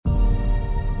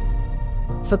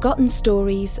Forgotten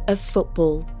stories of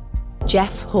football.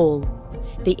 Geoff Hall,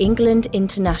 the England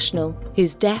international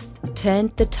whose death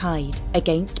turned the tide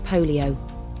against polio.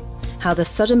 How the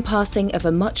sudden passing of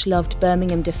a much-loved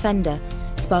Birmingham defender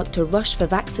sparked a rush for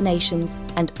vaccinations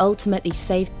and ultimately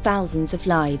saved thousands of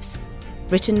lives.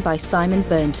 Written by Simon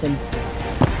Burnton.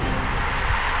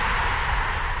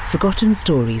 Forgotten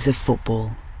stories of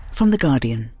football. From The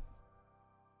Guardian.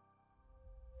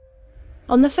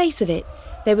 On the face of it,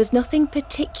 there was nothing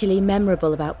particularly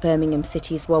memorable about Birmingham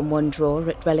City's 1-1 draw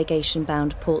at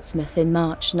relegation-bound Portsmouth in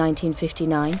March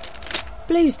 1959.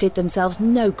 Blues did themselves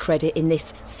no credit in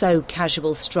this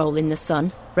so-casual stroll in the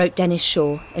sun, wrote Dennis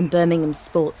Shaw in Birmingham's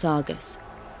Sports Argus.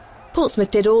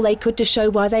 Portsmouth did all they could to show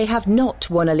why they have not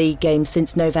won a league game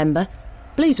since November.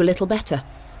 Blues were little better.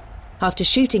 After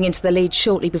shooting into the lead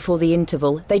shortly before the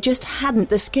interval, they just hadn't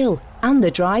the skill and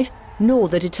the drive, nor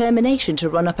the determination to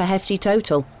run up a hefty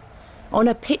total. On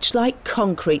a pitch like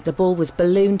concrete, the ball was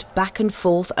ballooned back and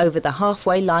forth over the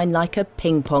halfway line like a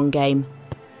ping-pong game.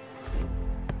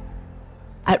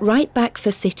 At right back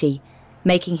for City,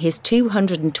 making his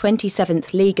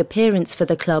 227th league appearance for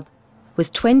the club, was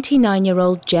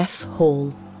 29-year-old Geoff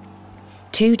Hall.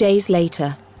 2 days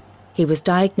later, he was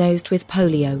diagnosed with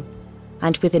polio,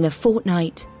 and within a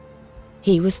fortnight,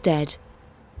 he was dead.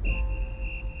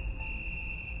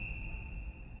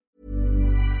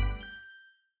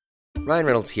 Ryan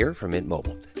Reynolds here from Mint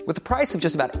Mobile. With the price of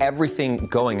just about everything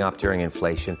going up during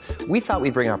inflation, we thought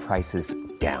we'd bring our prices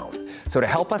down. So to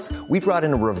help us, we brought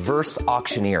in a reverse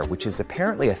auctioneer, which is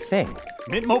apparently a thing.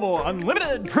 Mint Mobile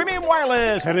Unlimited Premium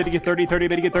Wireless. How to get 30, 30,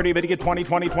 bit to get 30, bit to get 20,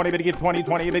 20, 20, bit to get 20,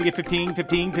 20, bit to get 15,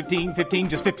 15, 15, 15,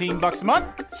 just $15 a month?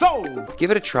 Sold!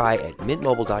 Give it a try at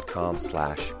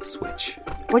mintmobile.com/switch.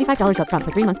 $45 up front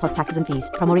for 3 months plus taxes and fees.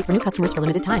 Promo rate for new customers for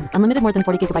limited time. Unlimited more than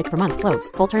 40 gigabytes per month. Slows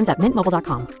full terms at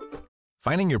mintmobile.com.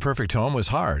 Finding your perfect home was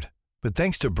hard, but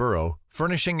thanks to Burrow,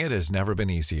 furnishing it has never been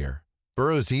easier.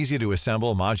 Burrow's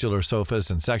easy-to-assemble modular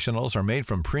sofas and sectionals are made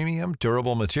from premium,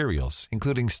 durable materials,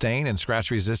 including stain and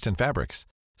scratch-resistant fabrics.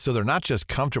 So they're not just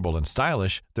comfortable and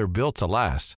stylish, they're built to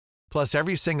last. Plus,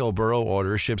 every single Burrow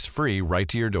order ships free right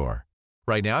to your door.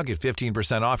 Right now, get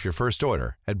 15% off your first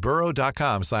order at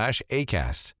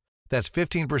burrow.com/ACAST. That's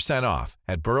 15% off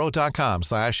at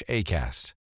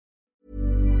burrow.com/ACAST.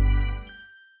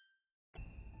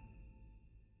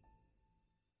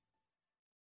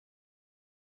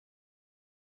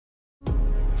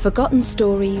 Forgotten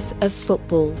stories of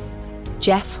football.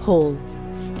 Geoff Hall,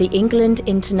 the England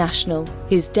international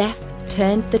whose death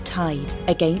turned the tide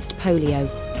against polio.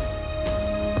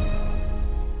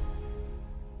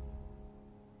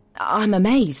 "I'm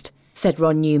amazed," said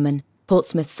Ron Newman,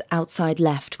 Portsmouth's outside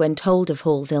left, when told of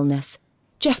Hall's illness.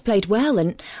 "Geoff played well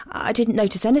and I didn't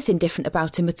notice anything different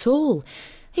about him at all.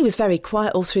 He was very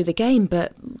quiet all through the game,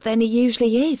 but then he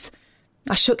usually is.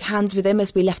 I shook hands with him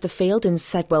as we left the field and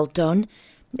said well done.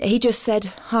 He just said,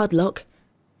 'Hard luck.'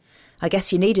 I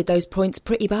guess you needed those points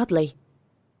pretty badly."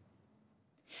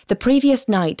 The previous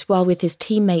night, while with his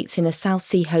teammates in a South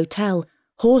Sea hotel,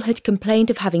 Hall had complained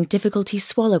of having difficulty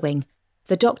swallowing.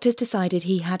 The doctors decided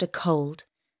he had a cold,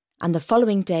 and the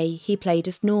following day he played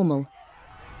as normal.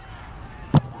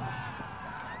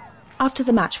 After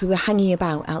the match, we were hanging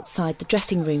about outside the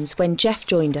dressing rooms when Geoff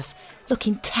joined us,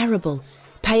 looking terrible,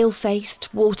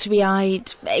 pale-faced,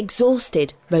 watery-eyed,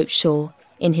 exhausted, wrote Shaw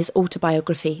in his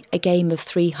autobiography, A Game of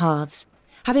Three Halves.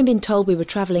 Having been told we were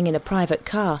travelling in a private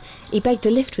car, he begged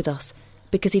a lift with us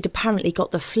because he'd apparently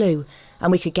got the flu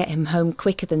and we could get him home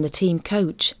quicker than the team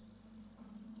coach.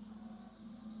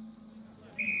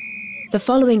 The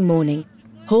following morning,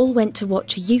 Hall went to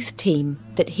watch a youth team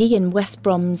that he and West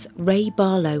Brom's Ray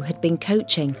Barlow had been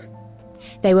coaching.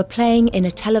 They were playing in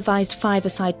a televised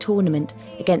five-a-side tournament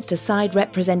against a side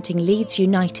representing Leeds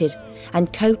United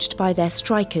and coached by their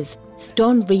strikers,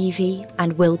 Don Revie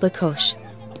and Wilbur Cush.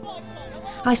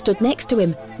 "I stood next to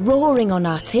him, roaring on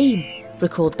our team,"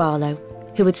 recalled Barlow,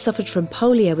 who had suffered from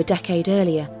polio a decade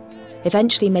earlier,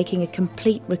 eventually making a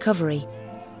complete recovery.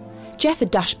 Geoff had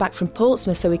dashed back from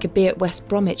Portsmouth so he could be at West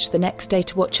Bromwich the next day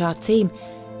to watch our team.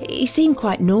 He seemed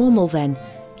quite normal then,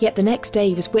 yet the next day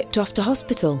he was whipped off to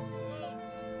hospital.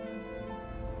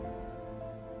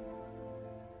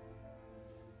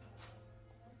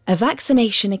 A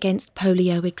vaccination against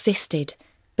polio existed,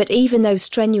 but even though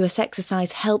strenuous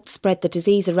exercise helped spread the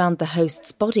disease around the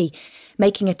host's body,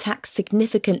 making attacks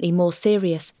significantly more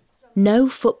serious, no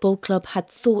football club had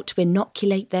thought to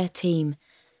inoculate their team.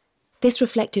 This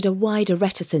reflected a wider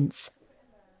reticence.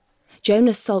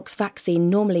 Jonas Salk's vaccine,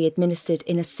 normally administered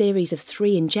in a series of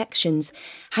 3 injections,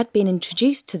 had been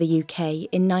introduced to the UK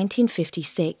in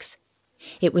 1956.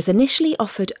 It was initially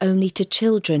offered only to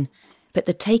children, but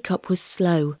the take-up was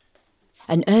slow.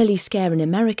 An early scare in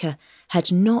America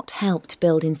had not helped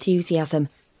build enthusiasm.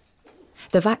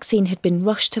 The vaccine had been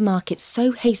rushed to market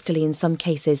so hastily in some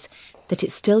cases that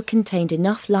it still contained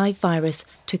enough live virus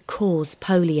to cause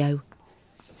polio.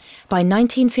 By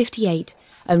 1958,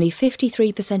 only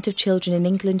 53% of children in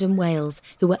England and Wales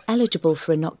who were eligible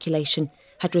for inoculation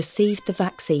had received the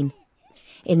vaccine.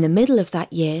 In the middle of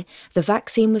that year, the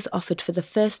vaccine was offered for the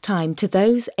first time to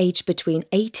those aged between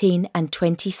 18 and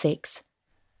 26.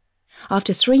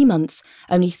 After 3 months,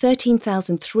 only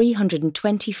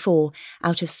 13,324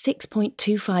 out of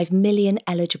 6.25 million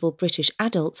eligible British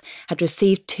adults had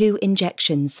received 2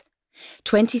 injections.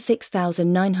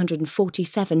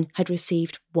 26,947 had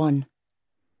received 1.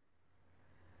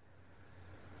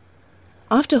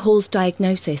 After Hall's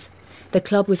diagnosis, the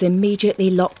club was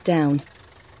immediately locked down.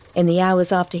 In the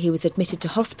hours after he was admitted to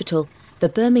hospital, the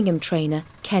Birmingham trainer,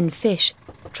 Ken Fish,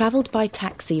 travelled by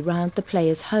taxi round the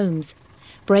players' homes,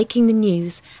 breaking the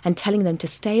news and telling them to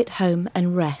stay at home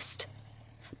and rest.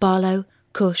 Barlow,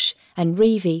 Cush and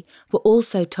Reevy were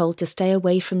also told to stay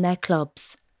away from their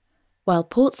clubs, while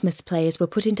Portsmouth's players were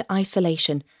put into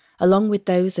isolation, along with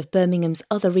those of Birmingham's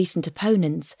other recent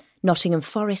opponents, Nottingham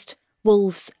Forest,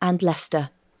 Wolves and Leicester.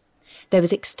 There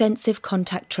was extensive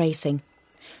contact tracing.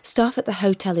 Staff at the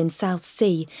hotel in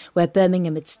Southsea, where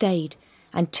Birmingham had stayed,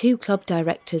 and 2 club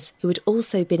directors who had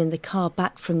also been in the car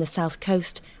back from the south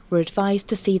coast were advised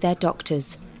to see their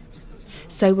doctors.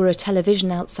 So were a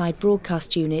television outside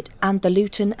broadcast unit and the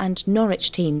Luton and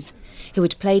Norwich teams, who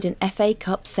had played an FA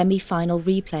Cup semi-final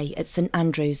replay at St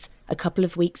Andrews a couple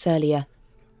of weeks earlier.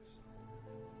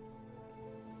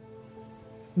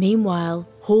 Meanwhile,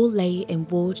 Hall lay in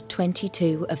Ward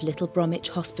 22 of Little Bromwich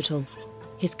Hospital,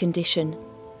 his condition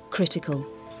critical.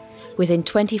 Within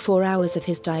 24 hours of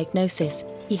his diagnosis,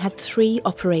 he had 3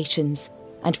 operations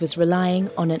and was relying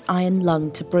on an iron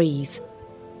lung to breathe.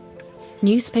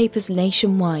 Newspapers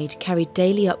nationwide carried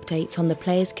daily updates on the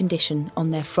player's condition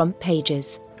on their front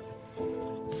pages.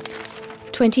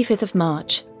 25th of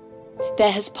March.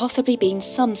 There has possibly been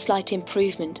some slight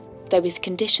improvement, though his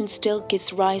condition still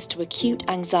gives rise to acute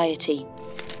anxiety.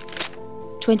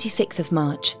 26th of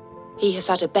March. He has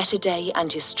had a better day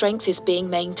and his strength is being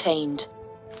maintained.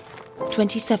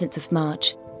 27th of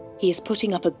March. He is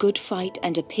putting up a good fight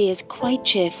and appears quite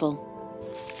cheerful.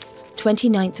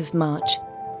 29th of March.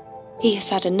 He has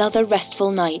had another restful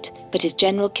night, but his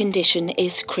general condition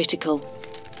is critical.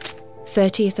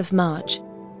 30th of March.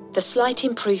 The slight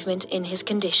improvement in his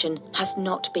condition has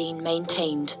not been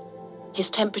maintained. His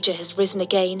temperature has risen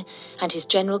again and his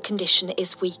general condition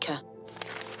is weaker.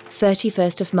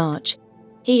 31st of March.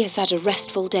 He has had a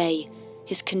restful day.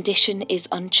 His condition is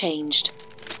unchanged.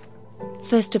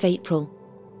 1st of April.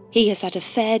 He has had a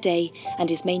fair day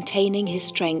and is maintaining his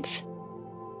strength.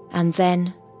 And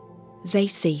then they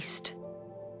ceased.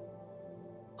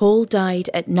 Hall died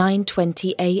at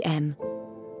 9:20 a.m.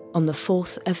 on the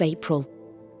 4th of April.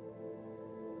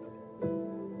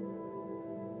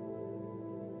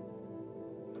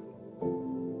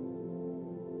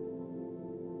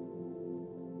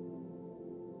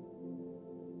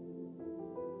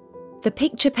 The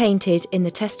picture painted in the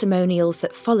testimonials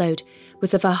that followed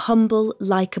was of a humble,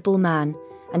 likeable man,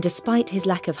 and despite his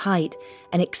lack of height,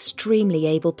 an extremely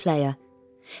able player.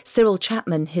 Cyril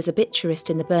Chapman, his obituarist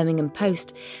in the Birmingham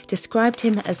Post, described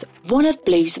him as one of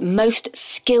Blue's most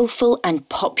skillful and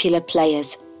popular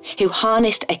players, who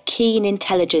harnessed a keen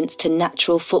intelligence to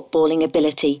natural footballing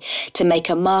ability to make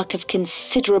a mark of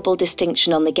considerable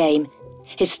distinction on the game.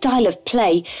 His style of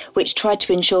play, which tried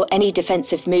to ensure any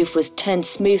defensive move was turned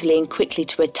smoothly and quickly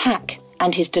to attack,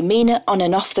 and his demeanour on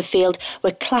and off the field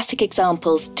were classic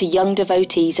examples to young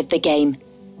devotees of the game.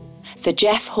 The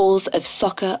Jeff Halls of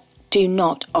soccer do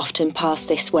not often pass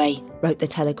this way, wrote the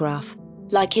Telegraph.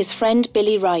 Like his friend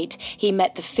Billy Wright, he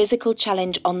met the physical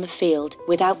challenge on the field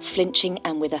without flinching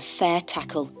and with a fair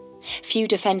tackle. Few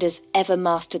defenders ever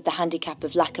mastered the handicap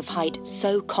of lack of height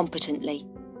so competently.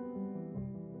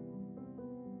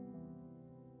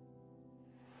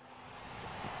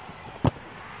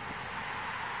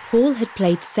 Hall had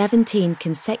played 17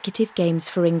 consecutive games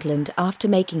for England after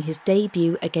making his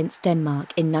debut against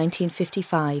Denmark in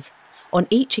 1955, on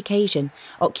each occasion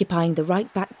occupying the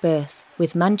right-back berth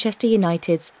with Manchester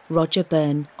United's Roger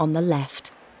Byrne on the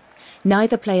left.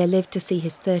 Neither player lived to see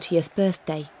his 30th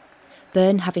birthday,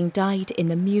 Byrne having died in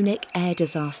the Munich air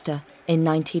disaster in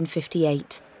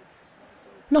 1958.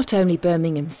 Not only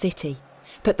Birmingham City,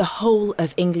 but the whole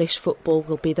of English football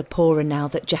will be the poorer now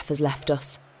that Jeff has left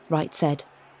us, Wright said.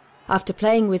 After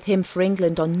playing with him for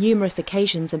England on numerous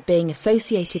occasions and being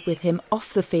associated with him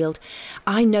off the field,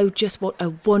 I know just what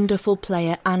a wonderful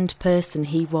player and person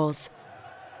he was.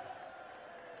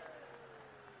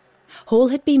 Hall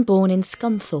had been born in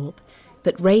Scunthorpe,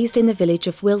 but raised in the village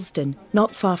of Willesden,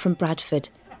 not far from Bradford.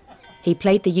 He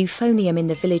played the euphonium in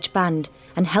the village band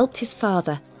and helped his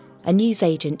father, a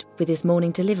newsagent, with his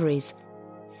morning deliveries,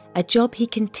 a job he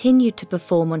continued to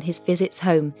perform on his visits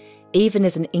home, even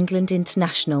as an England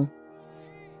international.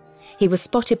 He was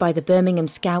spotted by the Birmingham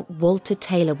scout Walter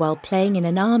Taylor while playing in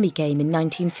an army game in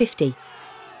 1950.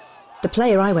 The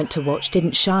player I went to watch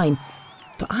didn't shine,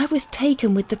 but I was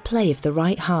taken with the play of the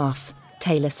right half,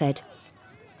 Taylor said.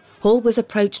 Hall was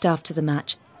approached after the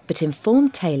match, but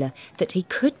informed Taylor that he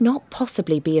could not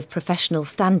possibly be of professional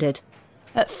standard.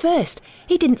 At first,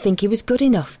 he didn't think he was good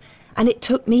enough, and it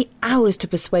took me hours to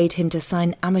persuade him to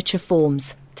sign amateur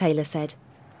forms, Taylor said.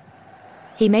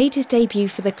 He made his debut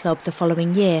for the club the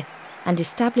following year and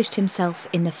established himself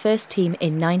in the first team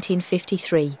in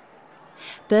 1953.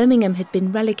 Birmingham had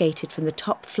been relegated from the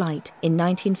top flight in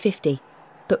 1950,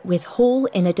 but with Hall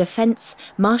in a defence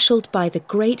marshalled by the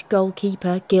great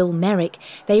goalkeeper Gil Merrick,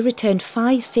 they returned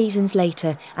 5 seasons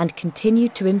later and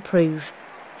continued to improve.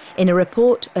 In a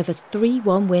report of a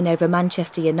 3-1 win over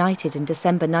Manchester United in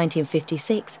December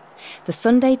 1956, the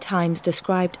Sunday Times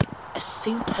described a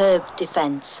superb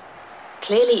defence.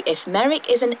 Clearly, if Merrick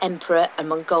is an emperor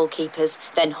among goalkeepers,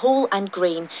 then Hall and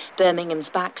Green,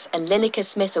 Birmingham's backs, and Lineker,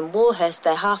 Smith and Warhurst,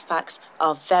 their halfbacks,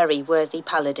 are very worthy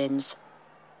paladins.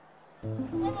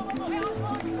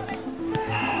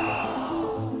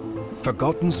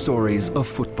 Forgotten stories of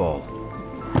football.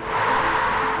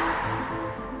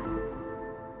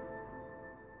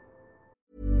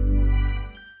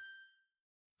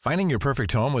 Finding your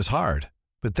perfect home was hard,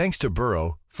 but thanks to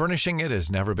Burrow, furnishing it has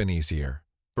never been easier.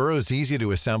 Burrow's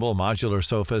easy-to-assemble modular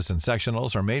sofas and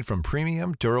sectionals are made from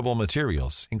premium, durable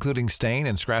materials, including stain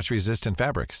and scratch-resistant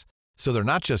fabrics. So they're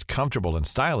not just comfortable and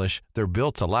stylish, they're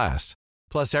built to last.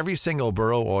 Plus, every single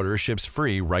Burrow order ships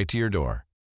free right to your door.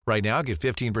 Right now, get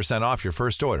 15% off your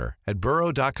first order at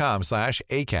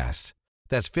burrow.com/ACAST.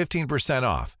 That's 15%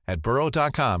 off at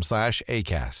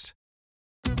burrow.com/ACAST.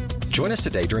 Join us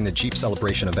today during the Jeep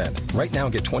Celebration event. Right now,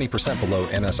 get 20% below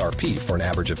MSRP for an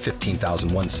average of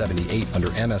 $15,178 under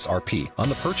MSRP on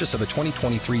the purchase of a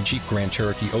 2023 Jeep Grand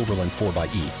Cherokee Overland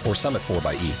 4xE or Summit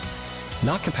 4xE.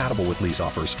 Not compatible with lease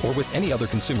offers or with any other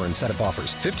consumer incentive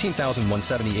offers.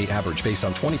 $15,178 average based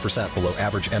on 20% below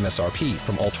average MSRP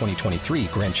from all 2023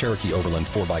 Grand Cherokee Overland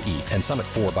 4xE and Summit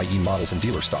 4xE models in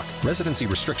dealer stock. Residency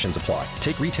restrictions apply.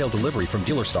 Take retail delivery from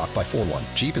dealer stock by 4/1.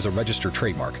 Jeep is a registered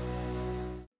trademark.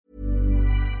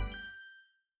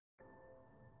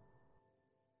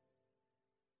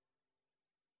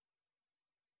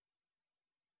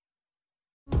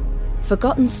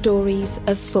 Forgotten stories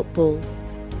of football.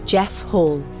 Jeff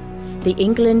Hall, the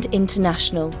England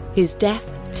international whose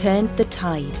death turned the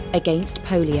tide against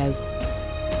polio.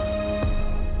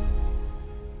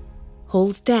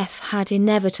 Hall's death had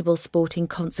inevitable sporting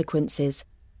consequences.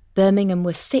 Birmingham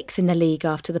were 6th in the league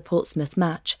after the Portsmouth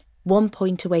match, 1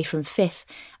 point away from 5th,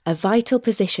 a vital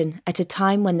position at a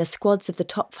time when the squads of the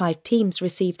top 5 teams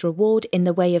received reward in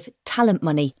the way of talent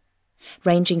money,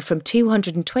 ranging from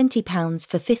 £220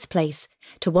 for 5th place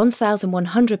to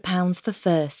 £1,100 for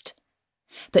 1st.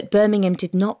 But Birmingham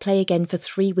did not play again for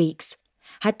 3 weeks,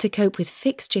 had to cope with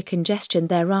fixture congestion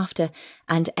thereafter,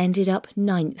 and ended up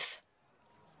 9th.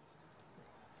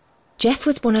 Jeff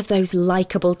was one of those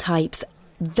likeable types,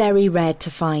 very rare to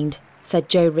find, said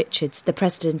Joe Richards, the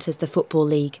president of the Football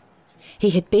League.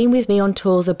 He had been with me on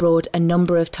tours abroad a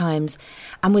number of times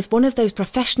and was one of those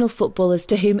professional footballers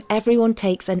to whom everyone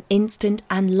takes an instant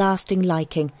and lasting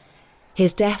liking.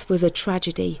 His death was a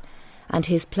tragedy, and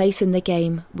his place in the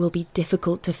game will be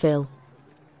difficult to fill.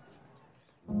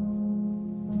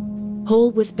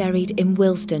 Hall was buried in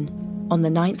Willesden on the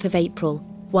 9th of April,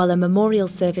 while a memorial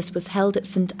service was held at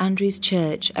St Andrew's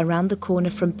Church around the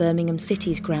corner from Birmingham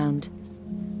City's ground.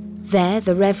 There,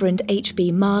 the Reverend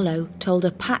H.B. Marlowe told a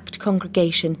packed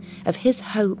congregation of his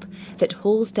hope that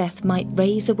Hall's death might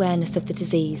raise awareness of the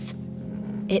disease.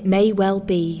 It may well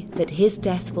be that his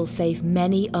death will save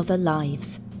many other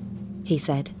lives, he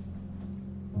said.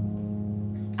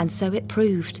 And so it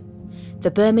proved.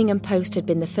 The Birmingham Post had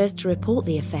been the first to report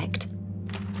the effect.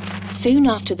 Soon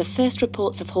after the first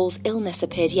reports of Hall's illness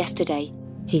appeared yesterday,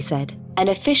 he said, an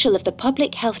official of the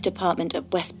Public Health Department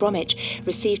at West Bromwich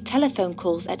received telephone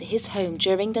calls at his home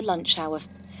during the lunch hour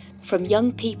from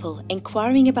young people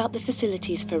inquiring about the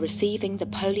facilities for receiving the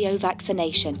polio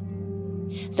vaccination.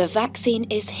 The vaccine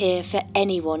is here for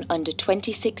anyone under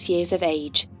 26 years of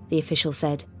age, the official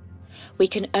said. We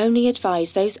can only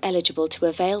advise those eligible to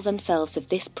avail themselves of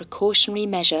this precautionary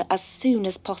measure as soon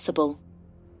as possible.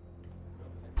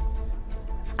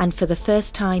 And for the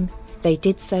first time, they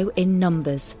did so in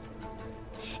numbers.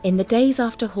 In the days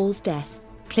after Hall's death,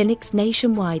 clinics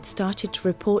nationwide started to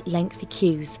report lengthy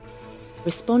queues.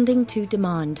 Responding to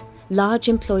demand, large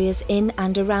employers in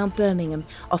and around Birmingham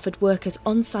offered workers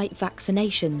on-site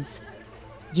vaccinations.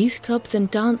 Youth clubs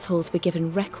and dance halls were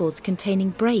given records containing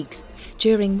breaks,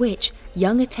 during which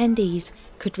young attendees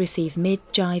could receive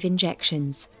mid-jive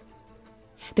injections.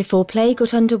 Before play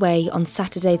got underway on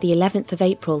Saturday the 11th of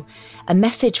April, a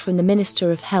message from the Minister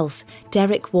of Health,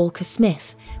 Derek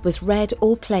Walker-Smith, was read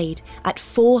or played at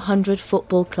 400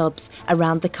 football clubs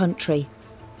around the country.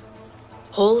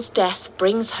 Hall's death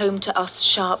brings home to us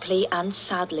sharply and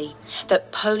sadly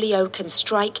that polio can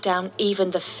strike down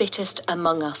even the fittest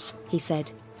among us, he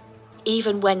said.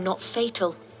 Even when not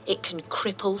fatal, it can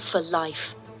cripple for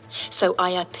life. So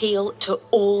I appeal to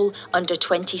all under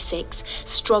 26,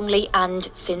 strongly and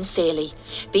sincerely.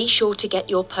 Be sure to get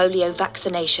your polio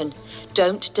vaccination.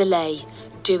 Don't delay.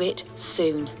 Do it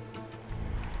soon.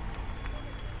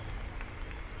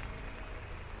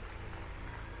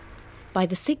 By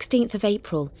the 16th of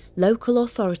April, local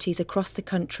authorities across the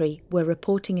country were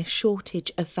reporting a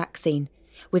shortage of vaccine,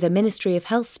 with a Ministry of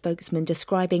Health spokesman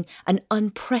describing an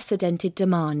unprecedented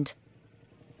demand.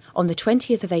 On the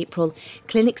 20th of April,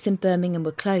 clinics in Birmingham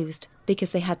were closed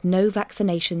because they had no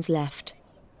vaccinations left.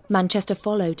 Manchester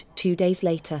followed 2 days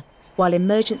later, while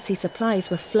emergency supplies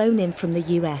were flown in from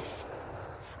the US.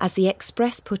 As the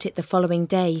Express put it the following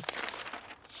day,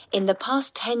 in the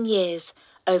past 10 years,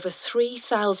 over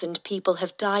 3,000 people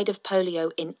have died of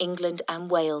polio in England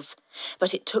and Wales,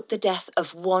 but it took the death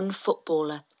of one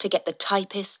footballer to get the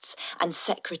typists and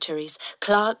secretaries,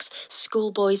 clerks,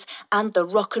 schoolboys and the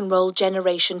rock and roll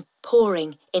generation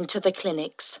pouring into the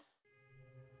clinics.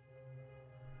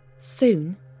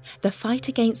 Soon, the fight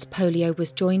against polio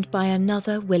was joined by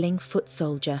another willing foot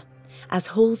soldier, as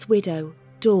Hall's widow,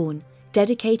 Dawn,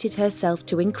 dedicated herself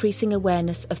to increasing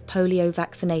awareness of polio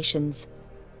vaccinations.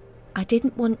 I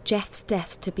didn't want Jeff's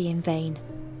death to be in vain,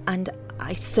 and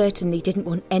I certainly didn't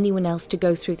want anyone else to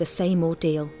go through the same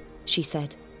ordeal, she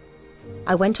said.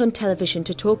 I went on television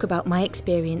to talk about my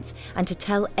experience and to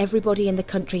tell everybody in the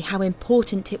country how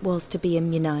important it was to be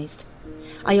immunised.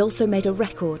 I also made a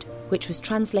record which was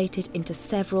translated into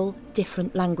several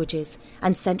different languages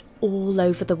and sent all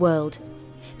over the world.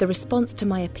 The response to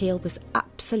my appeal was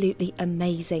absolutely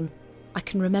amazing. I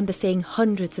can remember seeing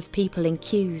hundreds of people in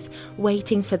queues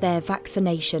waiting for their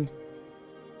vaccination.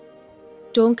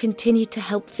 Dawn continued to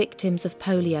help victims of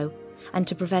polio and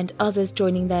to prevent others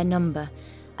joining their number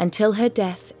until her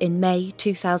death in May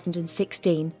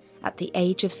 2016 at the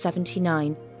age of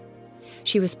 79.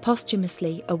 She was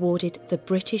posthumously awarded the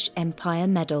British Empire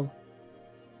Medal.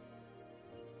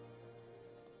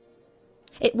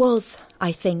 It was,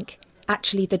 I think,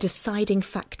 actually the deciding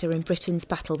factor in Britain's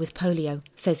battle with polio,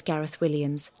 says Gareth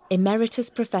Williams, Emeritus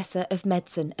Professor of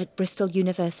Medicine at Bristol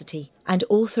University and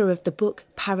author of the book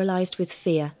Paralysed with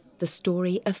Fear, The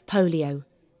Story of Polio.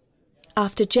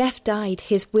 After Jeff died,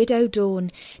 his widow Dawn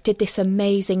did this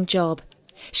amazing job.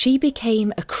 She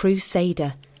became a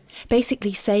crusader,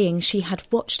 basically saying she had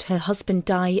watched her husband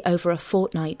die over a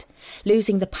fortnight,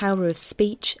 losing the power of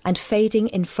speech and fading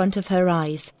in front of her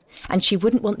eyes. And she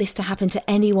wouldn't want this to happen to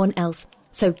anyone else,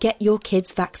 so get your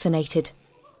kids vaccinated.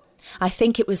 I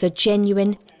think it was a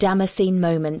genuine Damascene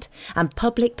moment, and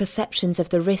public perceptions of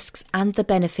the risks and the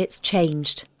benefits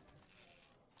changed.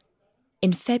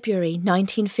 In February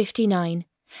 1959,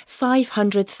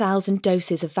 500,000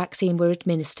 doses of vaccine were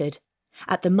administered.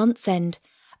 At the month's end,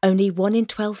 only 1 in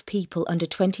 12 people under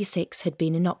 26 had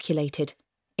been inoculated.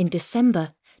 In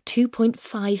December,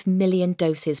 2.5 million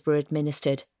doses were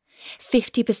administered.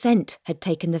 50% had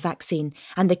taken the vaccine,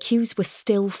 and the queues were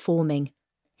still forming.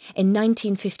 In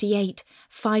 1958,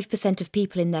 5% of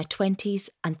people in their 20s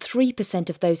and 3%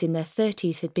 of those in their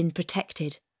 30s had been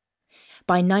protected.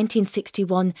 By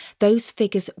 1961, those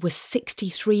figures were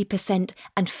 63%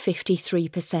 and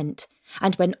 53%,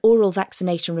 and when oral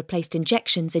vaccination replaced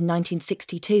injections in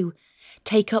 1962,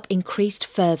 take-up increased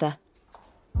further.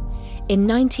 In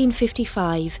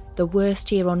 1955, the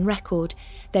worst year on record,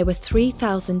 there were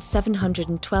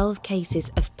 3,712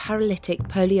 cases of paralytic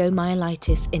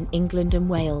poliomyelitis in England and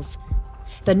Wales,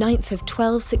 the 9th of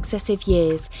 12 successive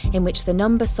years in which the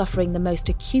number suffering the most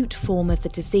acute form of the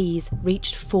disease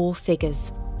reached 4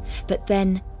 figures. But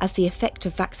then, as the effect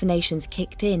of vaccinations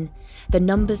kicked in, the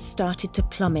numbers started to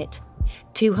plummet.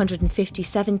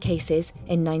 257 cases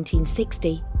in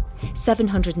 1960,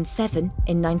 707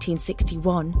 in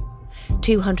 1961,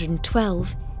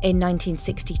 212 in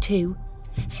 1962,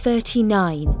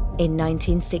 39 in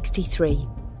 1963.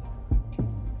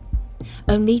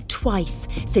 Only twice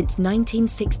since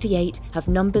 1968 have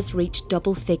numbers reached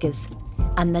double figures,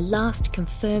 and the last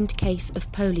confirmed case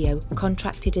of polio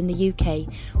contracted in the UK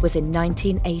was in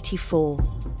 1984.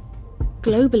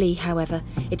 Globally, however,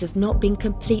 it has not been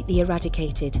completely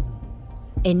eradicated.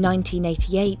 In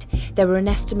 1988, there were an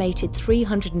estimated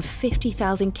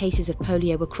 350,000 cases of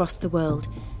polio across the world.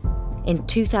 In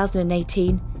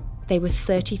 2018, there were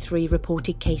 33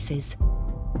 reported cases.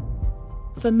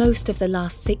 For most of the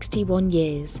last 61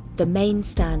 years, the main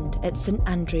stand at St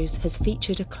Andrews has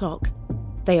featured a clock.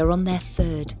 They are on their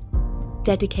third,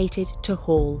 dedicated to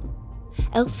Hall.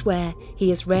 Elsewhere,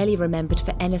 he is rarely remembered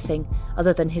for anything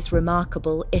other than his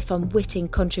remarkable, if unwitting,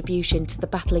 contribution to the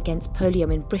battle against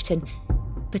polio in Britain.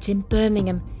 But in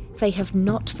Birmingham, they have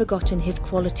not forgotten his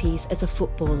qualities as a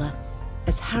footballer.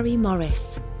 As Harry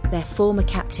Morris, their former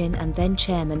captain and then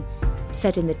chairman,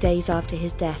 said in the days after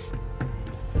his death,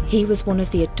 "He was one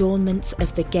of the adornments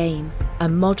of the game, a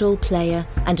model player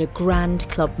and a grand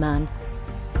clubman.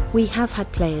 We have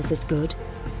had players as good,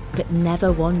 but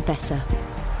never one better."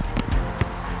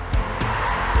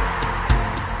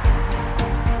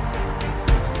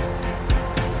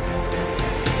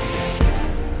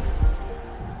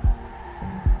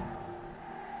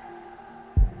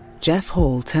 Jeff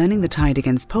Hall Turning the Tide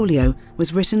Against Polio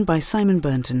was written by Simon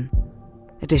Burnton.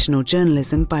 Additional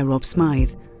journalism by Rob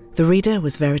Smythe. The reader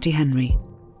was Verity Henry.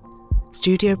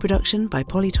 Studio production by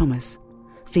Polly Thomas.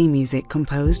 Theme music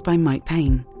composed by Mike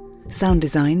Payne. Sound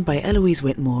design by Eloise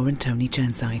Whitmore and Tony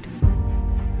Chirnside.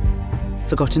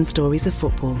 Forgotten Stories of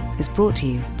Football is brought to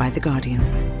you by The Guardian.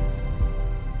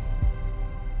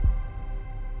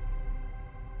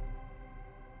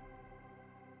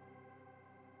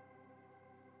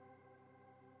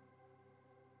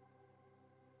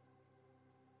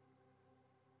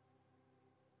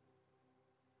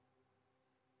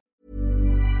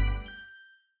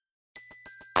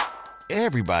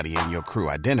 Everybody in your crew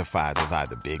identifies as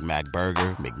either Big Mac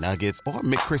Burger, McNuggets, or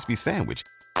McCrispy Sandwich.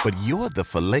 But you're the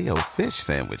Filet-O-Fish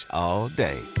Sandwich all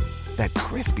day. That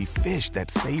crispy fish, that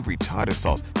savory tartar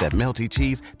sauce, that melty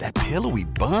cheese, that pillowy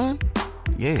bun.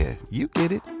 Yeah, you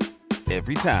get it.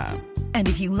 Every time. And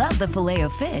if you love the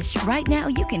Filet-O-Fish, right now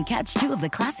you can catch two of the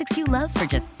classics you love for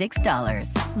just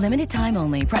 $6. Limited time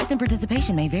only. Price and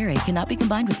participation may vary. Cannot be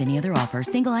combined with any other offer.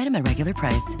 Single item at regular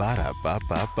price.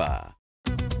 Ba-da-ba-ba-ba.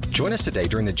 Join us today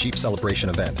during the Jeep Celebration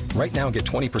event. Right now, get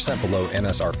 20% below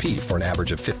MSRP for an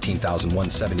average of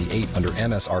 $15,178 under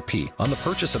MSRP on the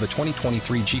purchase of a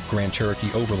 2023 Jeep Grand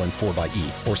Cherokee Overland 4xE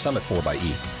or Summit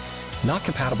 4xE. Not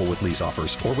compatible with lease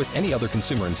offers or with any other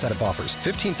consumer incentive offers.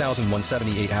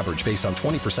 $15,178 average based on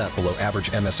 20% below average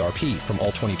MSRP from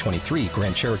all 2023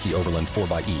 Grand Cherokee Overland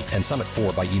 4xE and Summit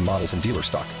 4xE models in dealer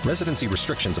stock. Residency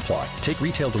restrictions apply. Take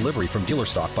retail delivery from dealer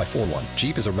stock by 4/1.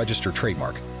 Jeep is a registered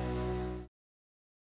trademark.